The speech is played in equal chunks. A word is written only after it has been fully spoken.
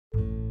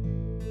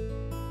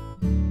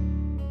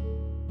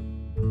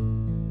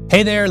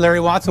Hey there, Larry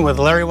Watson with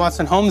Larry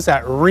Watson Homes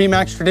at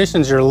RE/MAX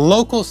Traditions, your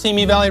local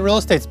Simi Valley real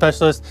estate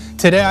specialist.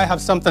 Today I have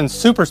something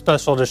super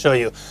special to show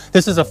you.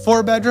 This is a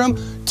 4-bedroom,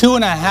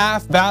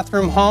 2.5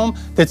 bathroom home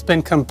that's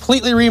been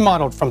completely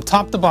remodeled from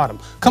top to bottom.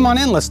 Come on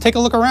in, let's take a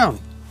look around.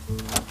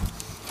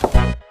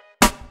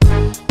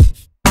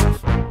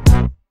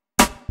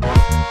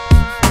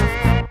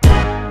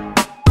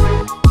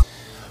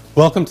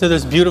 Welcome to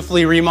this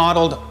beautifully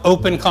remodeled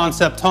open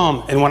concept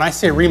home. And when I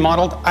say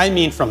remodeled, I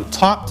mean from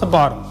top to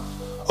bottom.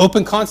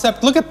 Open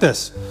concept, look at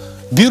this.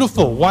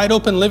 Beautiful wide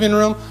open living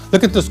room.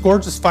 Look at this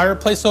gorgeous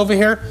fireplace over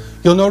here.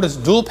 You'll notice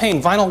dual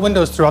pane vinyl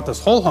windows throughout this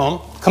whole home.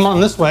 Come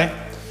on this way.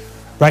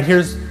 Right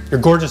here's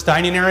your gorgeous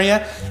dining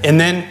area and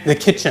then the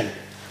kitchen.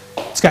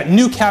 It's got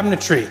new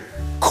cabinetry,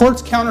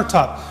 quartz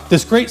countertop,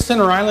 this great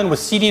center island with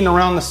seating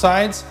around the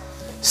sides,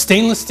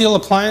 stainless steel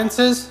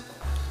appliances.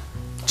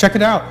 Check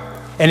it out.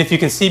 And if you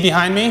can see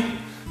behind me,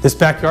 this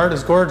backyard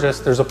is gorgeous.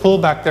 There's a pool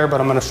back there,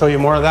 but I'm going to show you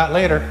more of that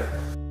later.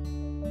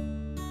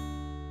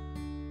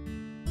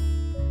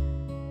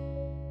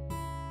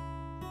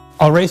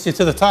 I'll race you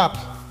to the top.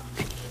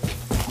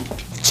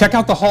 Check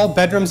out the hall,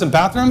 bedrooms and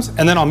bathrooms,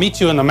 and then I'll meet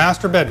you in the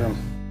master bedroom.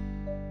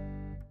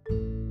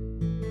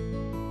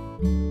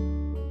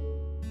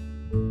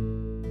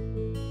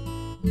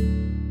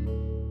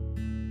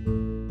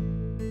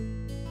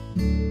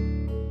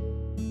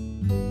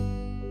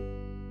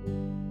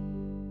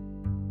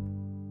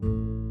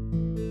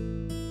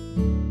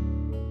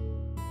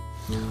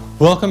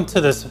 Welcome to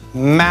this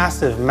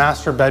massive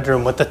master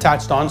bedroom with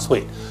attached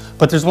ensuite.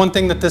 But there's one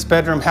thing that this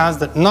bedroom has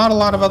that not a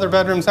lot of other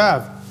bedrooms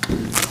have.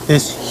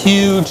 This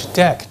huge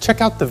deck.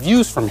 Check out the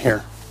views from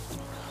here.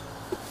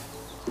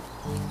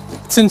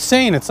 It's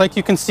insane. It's like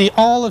you can see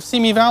all of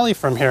Simi Valley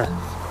from here.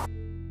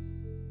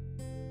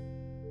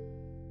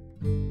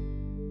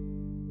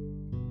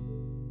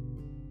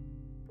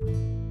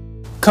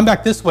 Come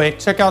back this way,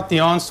 check out the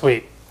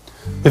ensuite.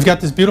 We've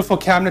got this beautiful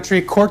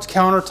cabinetry, quartz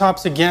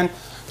countertops again.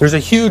 There's a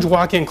huge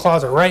walk-in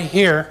closet right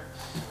here,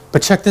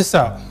 but check this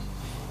out.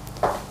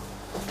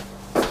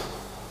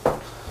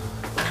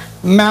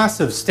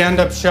 Massive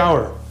stand-up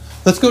shower.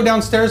 Let's go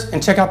downstairs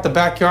and check out the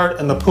backyard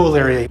and the pool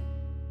area.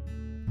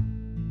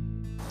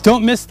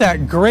 Don't miss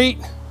that great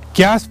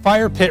gas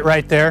fire pit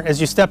right there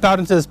as you step out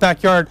into this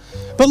backyard.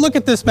 But look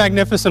at this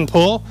magnificent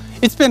pool.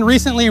 It's been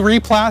recently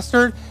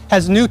replastered,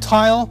 has new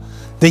tile,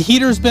 the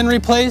heater's been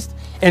replaced,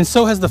 and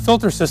so has the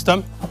filter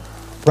system.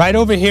 Right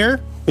over here,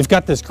 we've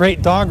got this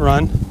great dog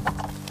run.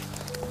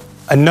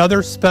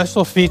 Another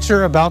special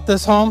feature about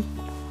this home,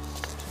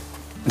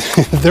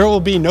 there will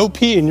be no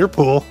pee in your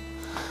pool.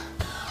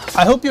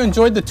 I hope you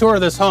enjoyed the tour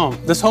of this home.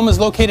 This home is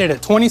located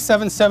at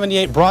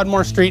 2778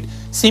 Broadmoor Street,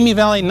 Simi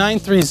Valley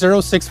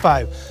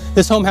 93065.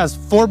 This home has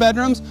 4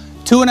 bedrooms,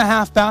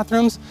 2.5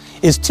 bathrooms,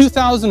 is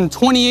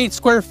 2,028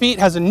 square feet,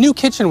 has a new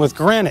kitchen with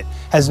granite,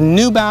 has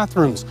new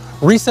bathrooms,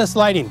 recessed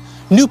lighting,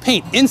 new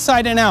paint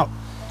inside and out,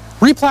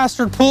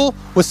 replastered pool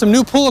with some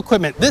new pool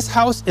equipment. This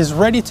house is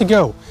ready to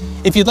go.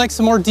 If you'd like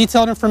some more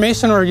detailed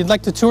information or you'd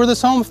like to tour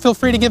this home, feel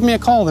free to give me a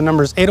call. The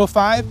number is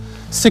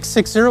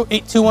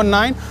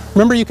 805-660-8219.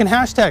 Remember, you can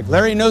hashtag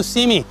Larry Knows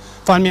Simi.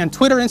 Find me on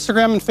Twitter,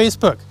 Instagram, and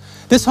Facebook.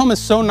 This home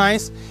is so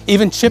nice,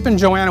 even Chip and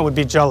Joanna would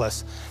be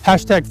jealous.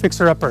 Hashtag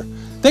FixerUpper.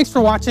 Thanks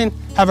for watching.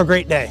 Have a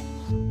great day.